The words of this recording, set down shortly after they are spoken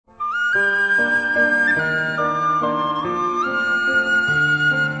I'm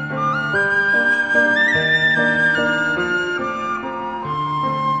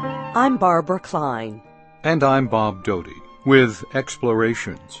Barbara Klein. And I'm Bob Doty with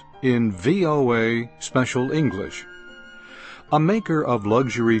Explorations in VOA Special English. A maker of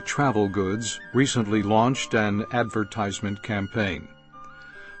luxury travel goods recently launched an advertisement campaign.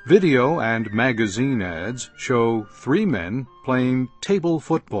 Video and magazine ads show three men playing table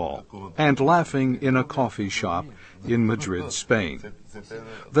football and laughing in a coffee shop in Madrid, Spain.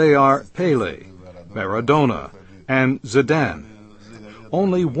 They are Pele, Maradona, and Zidane.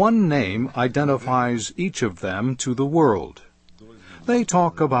 Only one name identifies each of them to the world. They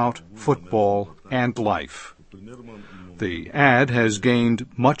talk about football and life. The ad has gained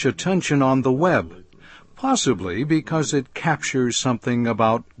much attention on the web, possibly because it captures something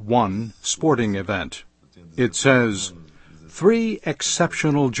about one sporting event. It says, 3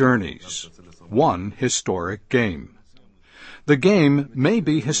 exceptional journeys, 1 historic game. The game may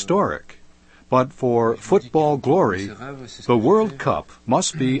be historic, but for football glory, the World Cup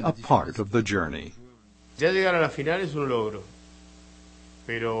must be a part of the journey. Ya llegar a la final es un logro,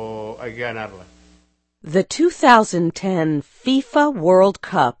 pero hay que ganarla. The 2010 FIFA World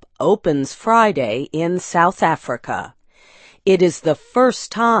Cup opens Friday in South Africa. It is the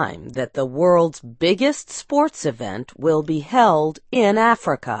first time that the world's biggest sports event will be held in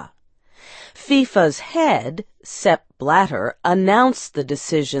Africa. FIFA's head, Sepp Blatter, announced the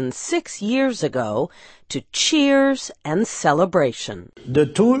decision 6 years ago to cheers and celebration. The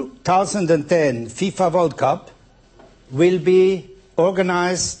 2010 FIFA World Cup will be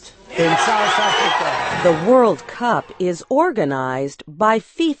organized in South Africa. The World Cup is organized by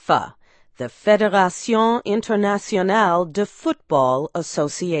FIFA, the Fédération Internationale de Football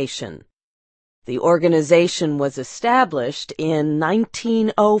Association. The organization was established in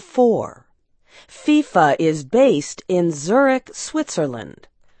 1904. FIFA is based in Zurich, Switzerland.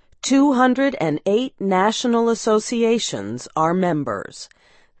 208 national associations are members.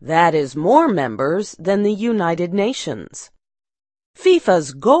 That is more members than the United Nations.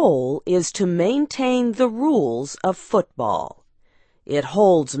 FIFA's goal is to maintain the rules of football. It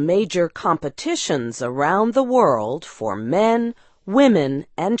holds major competitions around the world for men, women,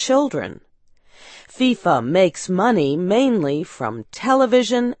 and children. FIFA makes money mainly from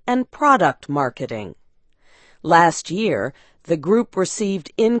television and product marketing. Last year, the group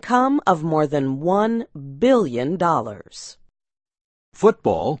received income of more than $1 billion.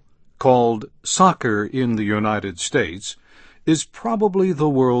 Football, called soccer in the United States, is probably the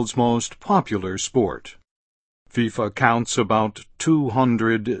world's most popular sport. FIFA counts about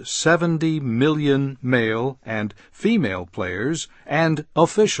 270 million male and female players and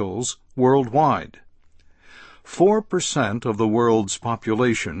officials worldwide. 4% of the world's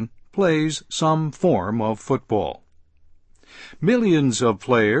population plays some form of football. Millions of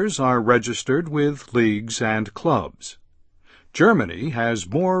players are registered with leagues and clubs. Germany has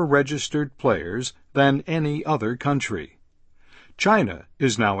more registered players than any other country. China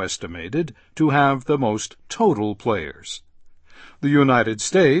is now estimated to have the most total players. The United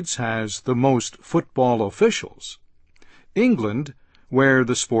States has the most football officials. England, where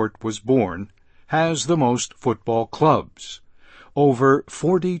the sport was born, has the most football clubs, over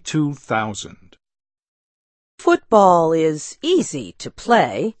 42,000. Football is easy to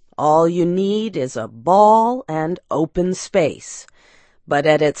play. All you need is a ball and open space. But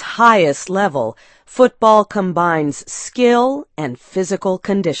at its highest level, football combines skill and physical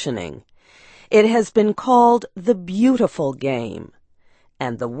conditioning. It has been called the beautiful game.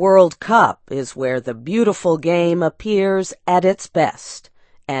 And the World Cup is where the beautiful game appears at its best,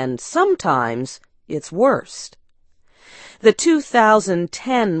 and sometimes its worst. The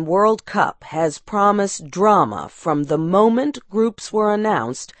 2010 World Cup has promised drama from the moment groups were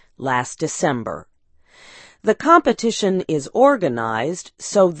announced last December. The competition is organized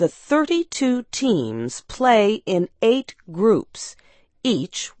so the 32 teams play in 8 groups,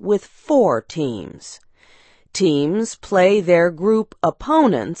 each with 4 teams. Teams play their group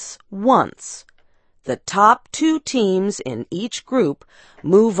opponents once. The top 2 teams in each group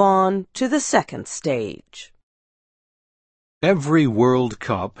move on to the second stage. Every World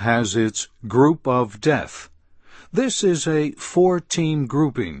Cup has its group of death. This is a 4-team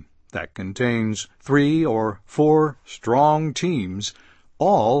grouping that contains 3 or 4 strong teams,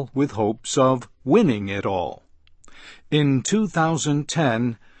 all with hopes of winning it all. In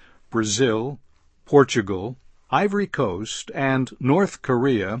 2010, Brazil, Portugal, Ivory Coast, and North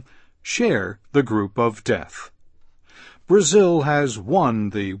Korea share the group of death. Brazil has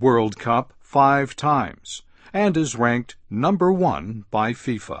won the World Cup 5 times and is ranked number 1 by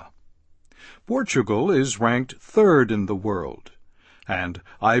FIFA. Portugal is ranked third in the world, and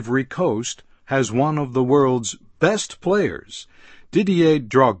Ivory Coast has one of the world's best players, Didier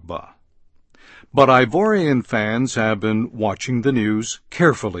Drogba. But Ivorian fans have been watching the news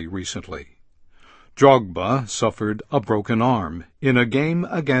carefully recently. Drogba suffered a broken arm in a game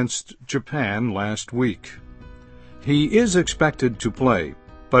against Japan last week. He is expected to play,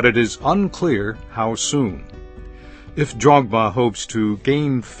 but it is unclear how soon. If Drogba hopes to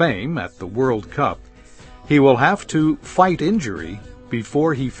gain fame at the World Cup, he will have to fight injury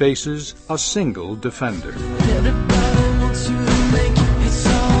before he faces a single defender.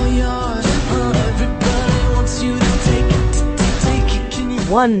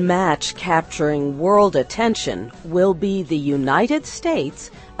 One match capturing world attention will be the United States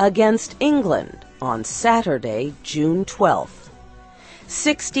against England on Saturday, June 12th.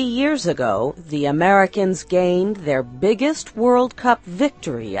 60 years ago, the Americans gained their biggest World Cup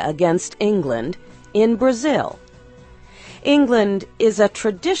victory against England in Brazil. England is a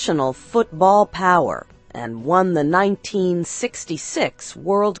traditional football power and won the 1966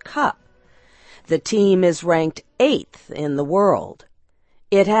 World Cup. The team is ranked 8th in the world.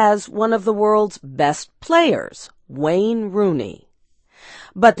 It has one of the world's best players, Wayne Rooney.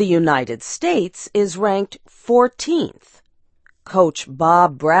 But the United States is ranked 14th. Coach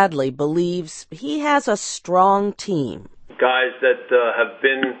Bob Bradley believes he has a strong team. Guys that have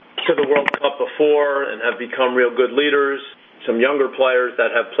been to the World Cup before and have become real good leaders. Some younger players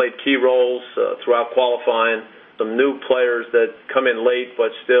that have played key roles throughout qualifying. Some new players that come in late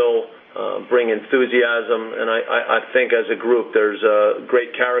but still bring enthusiasm. And I think as a group there's a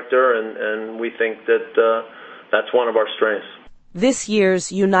great character, and we think that that's one of our strengths. This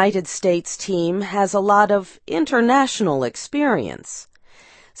year's United States team has a lot of international experience.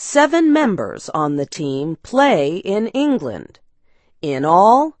 7 members on the team play in England. In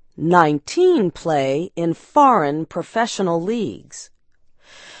all, 19 play in foreign professional leagues.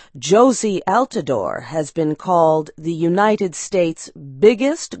 Jozy Altidore has been called the United States'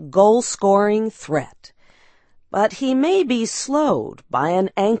 biggest goal-scoring threat, but he may be slowed by an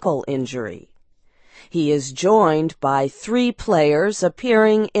ankle injury. He is joined by 3 players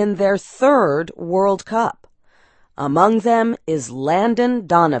appearing in their 3rd World Cup. Among them is Landon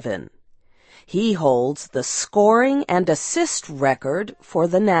Donovan. He holds the scoring and assist record for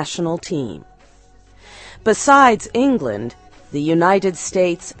the national team. Besides England, the United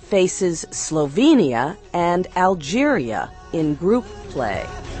States faces Slovenia and Algeria in group play.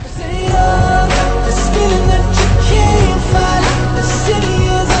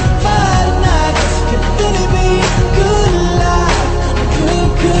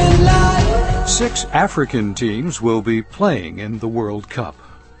 Six African teams will be playing in the World Cup.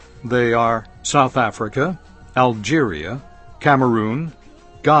 They are South Africa, Algeria, Cameroon,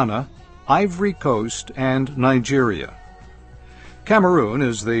 Ghana, Ivory Coast, and Nigeria. Cameroon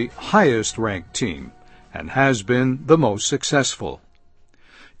is the highest-ranked team and has been the most successful.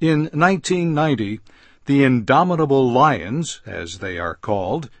 In 1990, the Indomitable Lions, as they are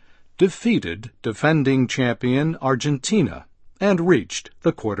called, defeated defending champion Argentina and reached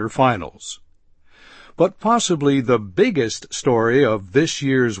the quarterfinals. But possibly the biggest story of this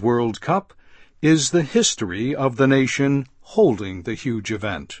year's World Cup is the history of the nation holding the huge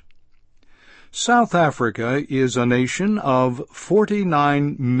event. South Africa is a nation of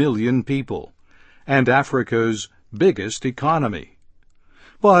 49 million people and Africa's biggest economy.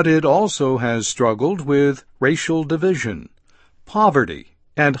 But it also has struggled with racial division, poverty,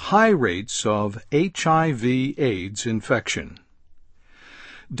 and high rates of HIV/AIDS infection.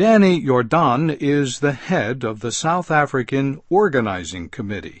 Danny Jordan is the head of the South African Organizing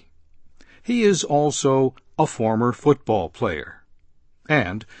Committee. He is also a former football player.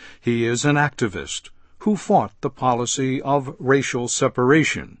 And he is an activist who fought the policy of racial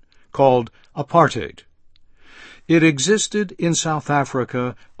separation, called apartheid. It existed in South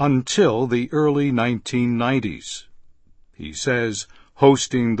Africa until the early 1990s. He says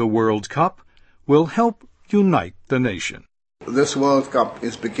hosting the World Cup will help unite the nation. This World Cup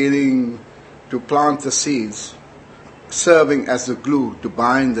is beginning to plant the seeds, serving as the glue to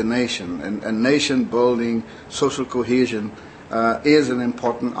bind the nation, and nation-building, social cohesion is an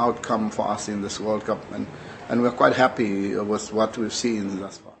important outcome for us in this World Cup, and we're quite happy with what we've seen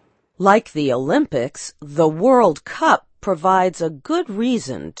thus far. Like the Olympics, the World Cup provides a good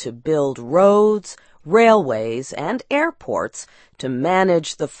reason to build roads, railways, and airports to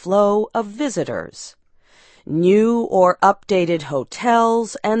manage the flow of visitors. New or updated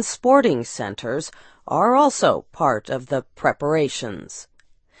hotels and sporting centers are also part of the preparations.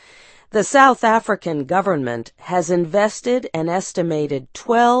 The South African government has invested an estimated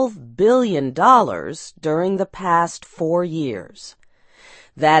 $12 billion during the past 4 years.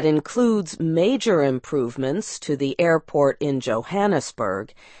 That includes major improvements to the airport in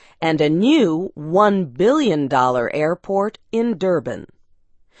Johannesburg and a new $1 billion airport in Durban.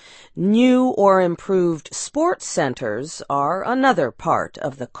 New or improved sports centers are another part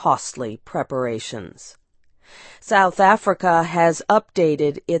of the costly preparations. South Africa has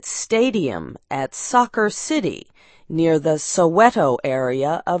updated its stadium at Soccer City near the Soweto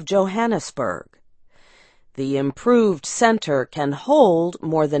area of Johannesburg. The improved center can hold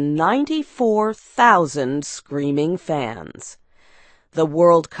more than 94,000 screaming fans. The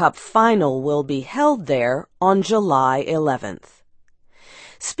World Cup final will be held there on July 11th.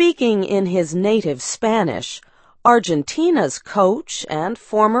 Speaking in his native Spanish, Argentina's coach and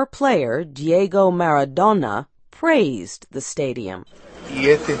former player Diego Maradona praised the stadium.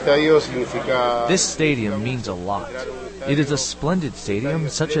 This stadium means a lot. It is a splendid stadium,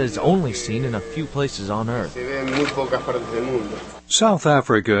 such as only seen in a few places on Earth. South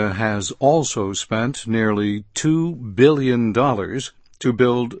Africa has also spent nearly $2 billion to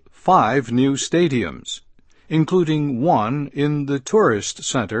build 5 new stadiums, including one in the tourist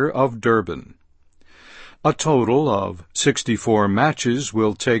center of Durban. A total of 64 matches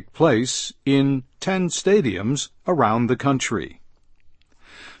will take place in 10 stadiums around the country.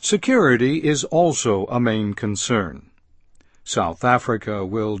 Security is also a main concern. South Africa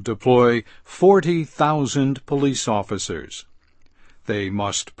will deploy 40,000 police officers. They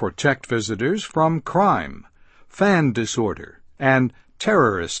must protect visitors from crime, fan disorder, and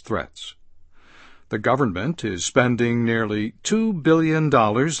terrorist threats. The government is spending nearly $2 billion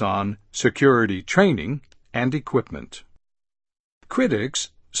on security training and equipment.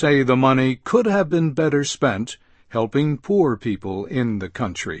 Critics say the money could have been better spent helping poor people in the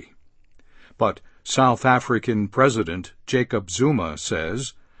country. But South African President Jacob Zuma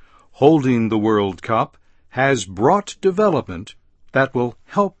says, holding the World Cup has brought development that will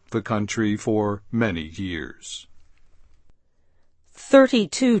help the country for many years.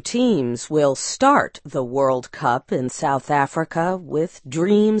 32 teams will start the World Cup in South Africa with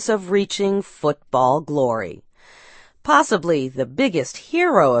dreams of reaching football glory. Possibly the biggest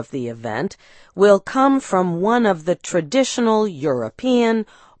hero of the event will come from one of the traditional European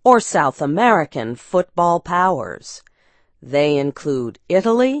or South American football powers. They include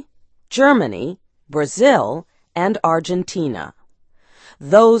Italy, Germany, Brazil, and Argentina.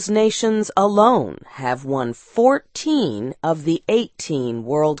 Those nations alone have won 14 of the 18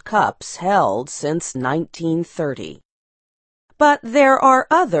 World Cups held since 1930. But there are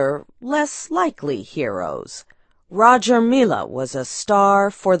other, less likely heroes. Roger Milla was a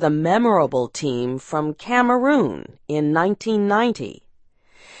star for the memorable team from Cameroon in 1990.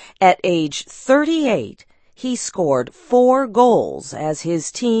 At age 38, he scored 4 goals as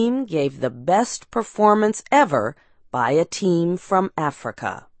his team gave the best performance ever by a team from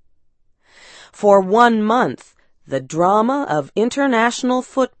Africa. For 1 month, the drama of international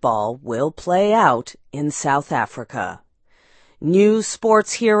football will play out in South Africa. New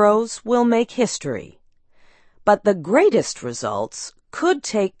sports heroes will make history. But the greatest results could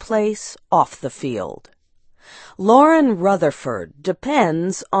take place off the field. Lauren Rutherford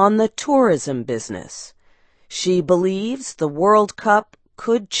depends on the tourism business. She believes the World Cup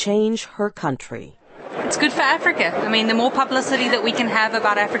could change her country. It's good for Africa. I mean, the more publicity that we can have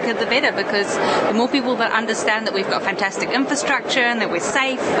about Africa, the better, because the more people that understand that we've got fantastic infrastructure and that we're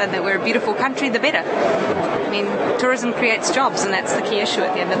safe and that we're a beautiful country, the better. I mean, tourism creates jobs, and that's the key issue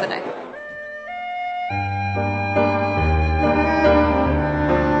at the end of the day.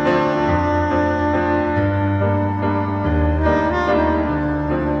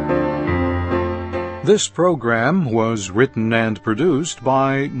 This program was written and produced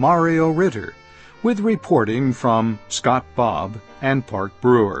by Mario Ritter, with reporting from Scott Bobb and Park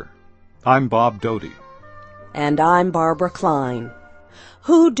Brewer. I'm Bob Doty. And I'm Barbara Klein.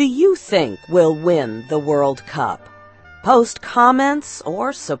 Who do you think will win the World Cup? Post comments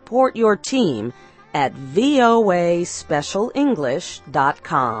or support your team at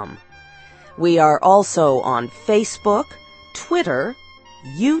voaspecialenglish.com. We are also on Facebook, Twitter,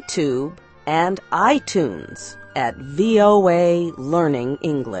 YouTube, and iTunes at VOA Learning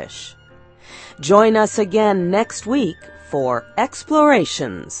English. Join us again next week for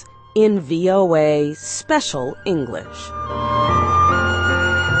Explorations in VOA Special English.